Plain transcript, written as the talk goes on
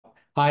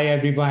Hi,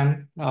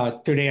 everyone.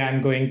 Today I'm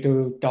going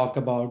to talk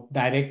about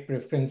direct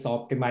preference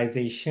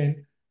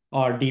optimization,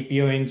 or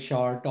DPO in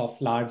short, of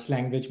large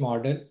language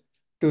model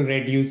to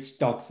reduce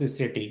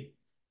toxicity.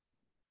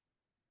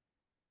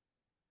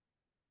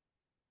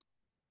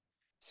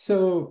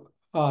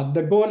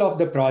 The goal of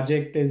the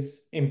project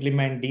is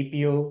implement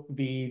DPO.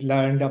 We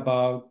learned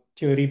about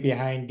theory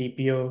behind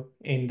DPO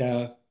in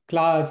the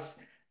class,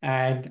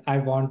 and I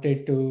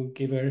wanted to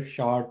give a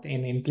shot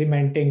in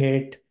implementing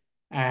it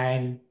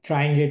and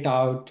trying it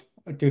out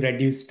to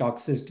reduce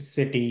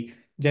toxicity,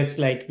 just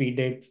like we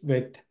did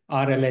with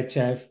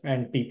RLHF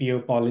and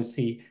PPO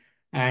policy,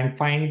 and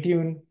fine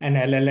tune an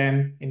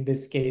LLM. In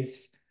this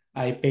case,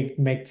 I picked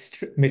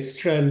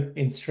Mistral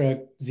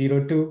Instruct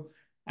 02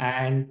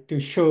 and to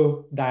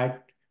show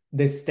that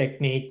this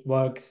technique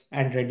works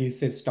and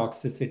reduces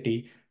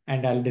toxicity.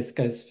 And I'll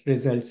discuss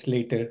results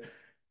later.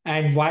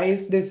 And why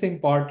is this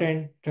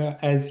important?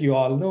 As you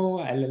all know,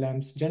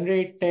 LLMs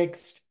generate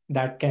text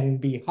that can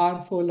be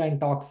harmful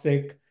and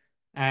toxic.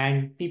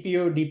 And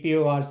PPO,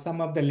 DPO are some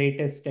of the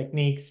latest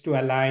techniques to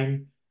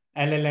align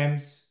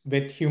LLMs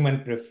with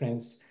human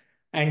preference.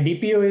 And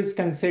DPO is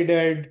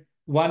considered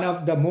one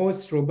of the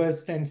most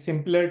robust and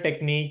simpler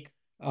technique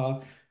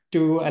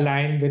to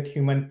align with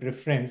human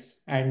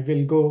preference. And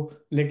we'll go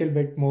a little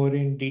bit more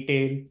in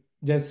detail,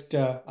 just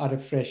a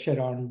refresher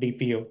on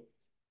DPO.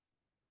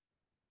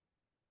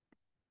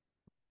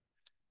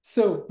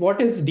 So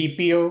what is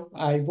DPO?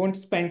 I won't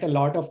spend a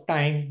lot of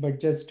time, but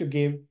just to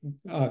give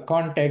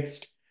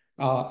context,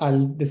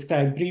 I'll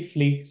describe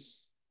briefly.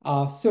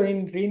 So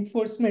in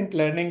reinforcement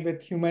learning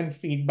with human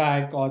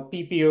feedback, or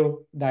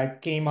PPO,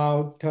 that came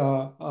out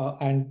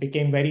and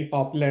became very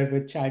popular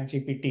with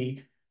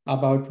ChatGPT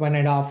about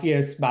 1.5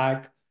 years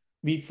back,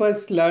 we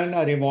first learned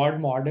a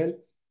reward model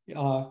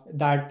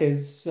that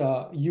is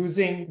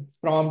using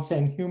prompts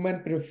and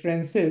human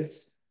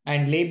preferences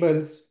and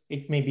labels.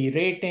 It may be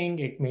rating,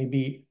 it may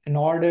be an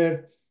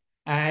order,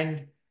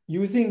 and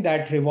using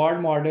that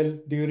reward model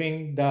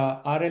during the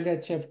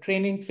RLHF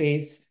training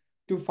phase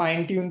to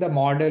fine tune the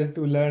model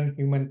to learn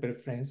human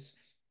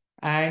preference.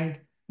 And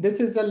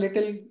this is a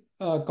little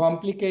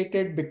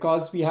complicated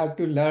because we have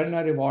to learn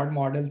a reward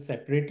model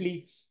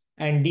separately.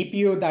 And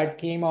DPO that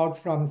came out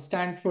from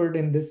Stanford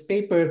in this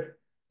paper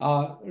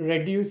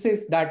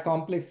reduces that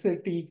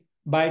complexity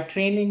by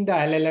training the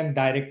LLM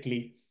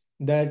directly.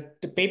 The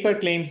paper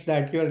claims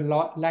that your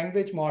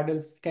language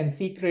models can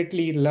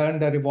secretly learn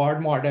the reward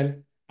model,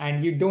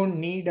 and you don't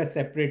need a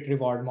separate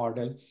reward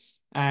model.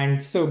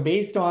 And so,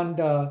 based on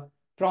the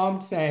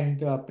prompts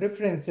and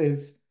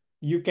preferences,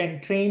 you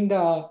can train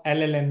the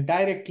LLM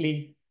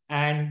directly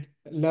and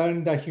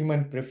learn the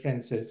human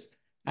preferences.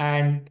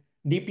 And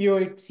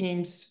DPO, it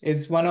seems,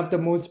 is one of the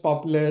most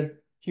popular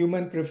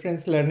human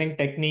preference learning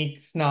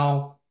techniques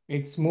now.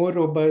 It's more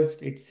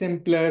robust, it's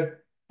simpler,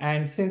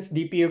 and since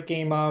DPO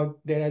came out,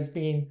 there has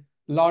been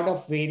a lot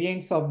of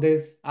variants of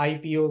this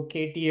IPO,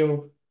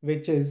 KTO,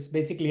 which is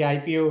basically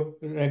IPO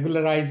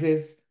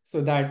regularizes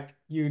so that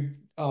you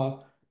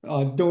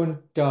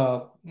don't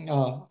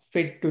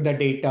fit to the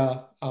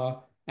data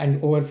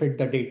and overfit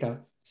the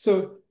data.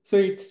 So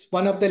it's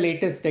one of the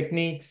latest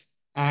techniques,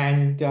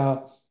 and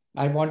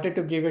I wanted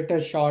to give it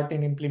a shot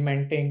in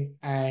implementing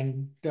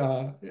and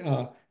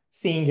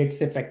seeing its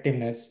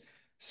effectiveness.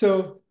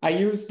 So I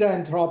used the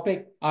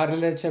Anthropic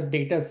RLHF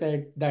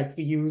dataset that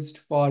we used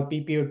for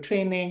PPO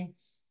training,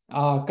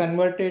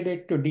 converted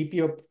it to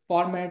DPO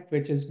format,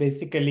 which is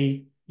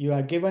basically you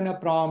are given a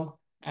prompt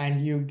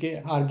and you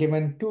are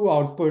given two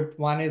output.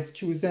 One is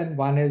chosen,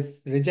 one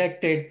is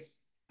rejected,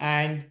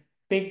 and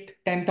picked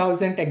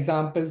 10,000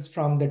 examples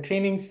from the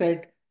training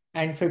set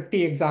and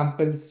 50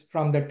 examples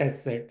from the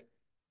test set.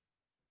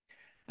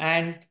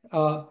 And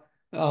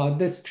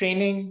this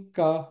training,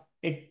 the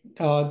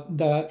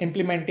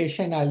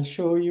implementation I'll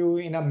show you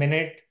in a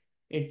minute.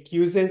 It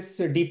uses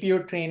a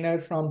DPO trainer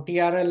from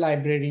TRL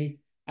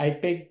library. I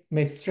picked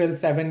Mistral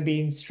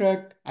 7B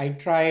Instruct. I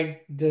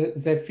tried the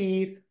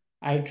Zephyr.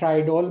 I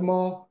tried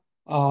Olmo.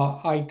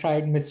 I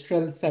tried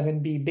Mistral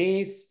 7B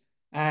Base.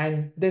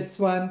 And this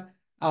one,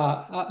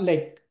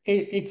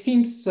 it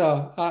seems in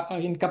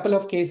a couple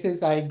of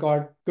cases I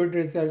got good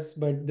results,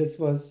 but this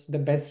was the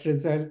best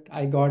result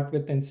I got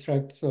with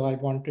Instruct. So I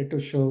wanted to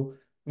show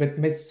with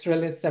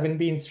Mistral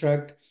 7B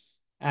Instruct.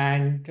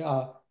 And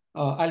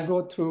I'll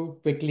go through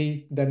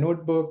quickly the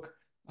notebook.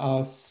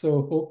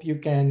 So hope you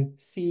can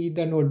see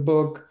the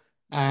notebook,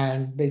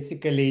 and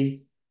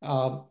basically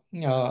using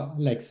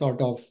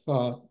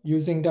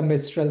the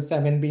Mistral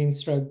 7B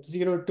Instruct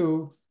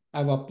 02,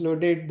 I've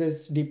uploaded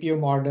this DPO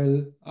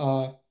model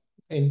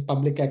in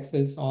public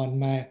access on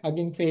my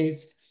Hugging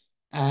Face.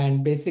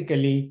 And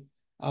basically,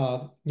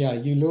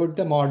 you load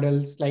the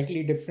model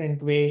slightly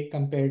different way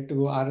compared to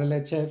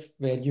RLHF,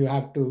 where you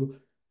have to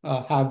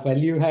have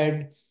value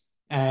head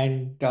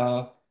and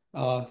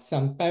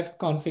some PEF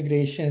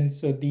configurations.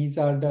 So these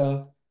are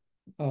the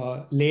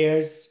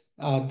layers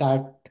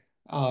that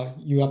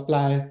you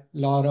apply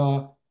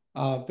LoRa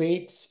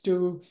weights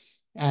to,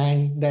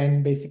 and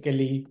then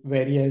basically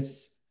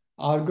various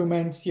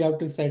arguments you have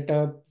to set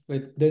up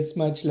with this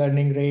much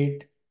learning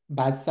rate,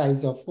 batch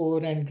size of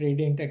 4, and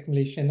gradient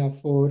accumulation of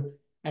 4,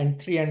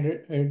 and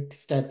 300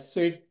 steps.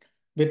 So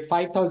with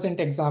 5,000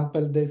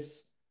 example,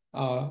 this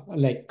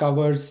like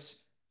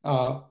covers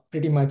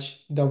pretty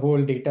much the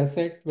whole data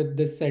set with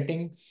this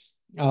setting.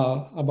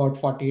 About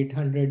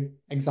 4,800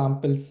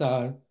 examples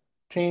are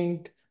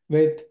trained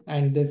with,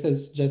 and this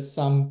is just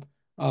some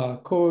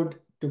code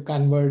to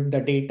convert the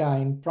data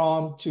in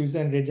prompt, choose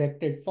and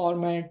rejected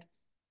format,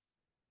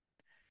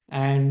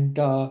 and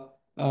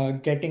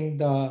getting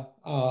the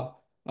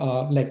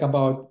like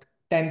about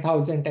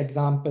 10,000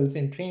 examples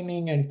in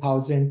training and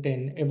 1,000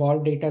 in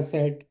evolved data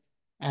set,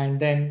 and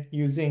then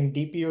using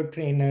DPO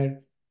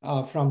trainer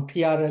from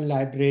TRL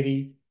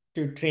library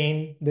to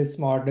train this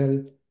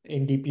model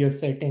in DPO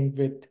setting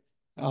with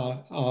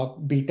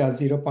beta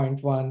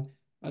 0.1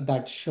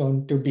 that's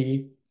shown to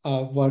be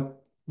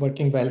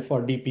working well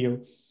for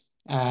DPO.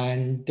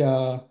 And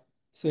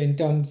so in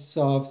terms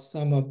of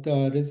some of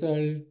the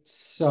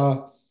results,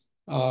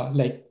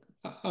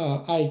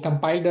 I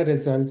compiled the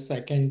results.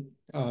 I can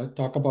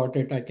talk about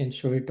it. I can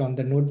show it on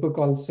the notebook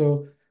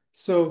also.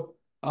 So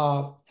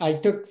I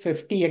took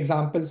 50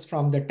 examples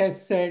from the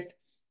test set,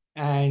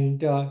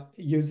 and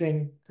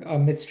using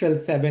Mistral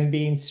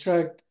 7B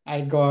instruct,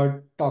 I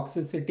got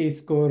toxicity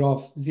score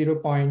of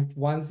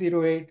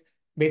 0.108.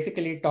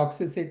 Basically,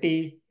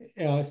 toxicity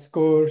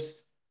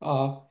scores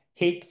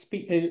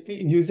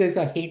uses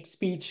a hate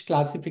speech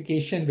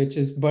classification, which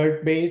is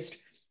BERT based,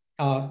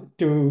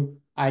 to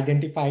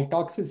identify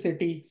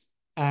toxicity.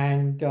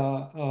 And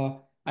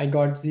I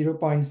got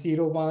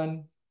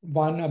 0.011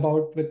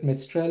 about with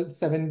Mistral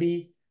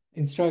 7B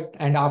instruct.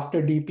 And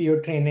after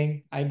DPO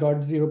training, I got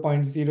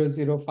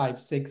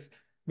 0.0056,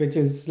 which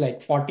is like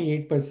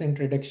 48%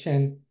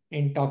 reduction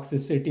in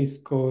toxicity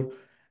score.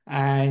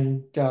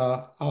 And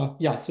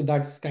yeah, so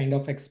that's kind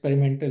of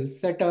experimental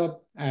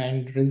setup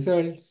and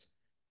results.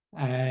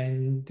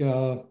 And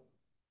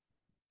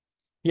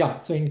yeah,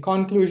 so in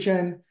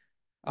conclusion,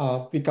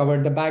 we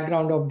covered the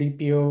background of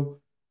DPO,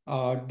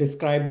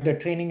 described the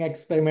training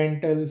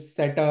experimental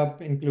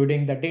setup,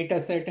 including the data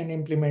set and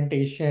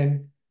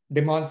implementation,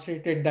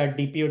 demonstrated that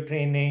DPO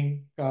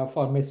training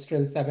for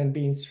Mistral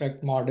 7B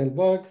instruct model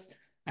works,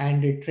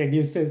 and it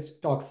reduces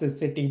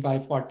toxicity by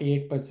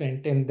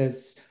 48% in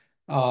this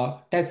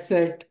test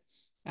set.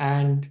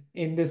 And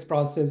in this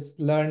process,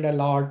 learned a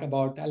lot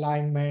about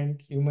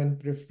alignment, human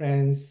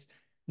preference,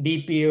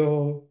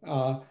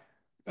 DPO,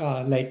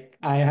 like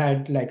I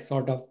had like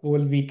sort of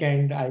whole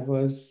weekend. I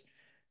was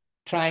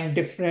trying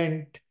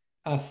different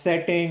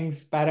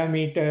settings,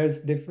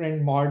 parameters,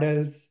 different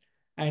models,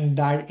 and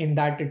that in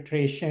that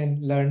iteration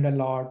learned a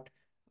lot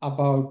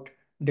about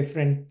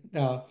different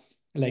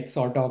like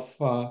sort of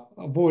a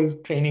whole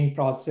training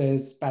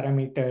process,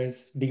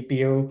 parameters,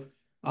 DPO.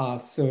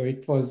 So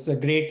it was a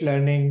great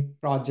learning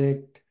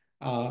project,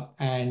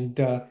 and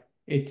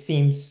it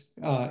seems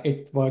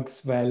it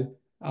works well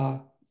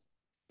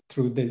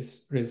through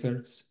these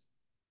results.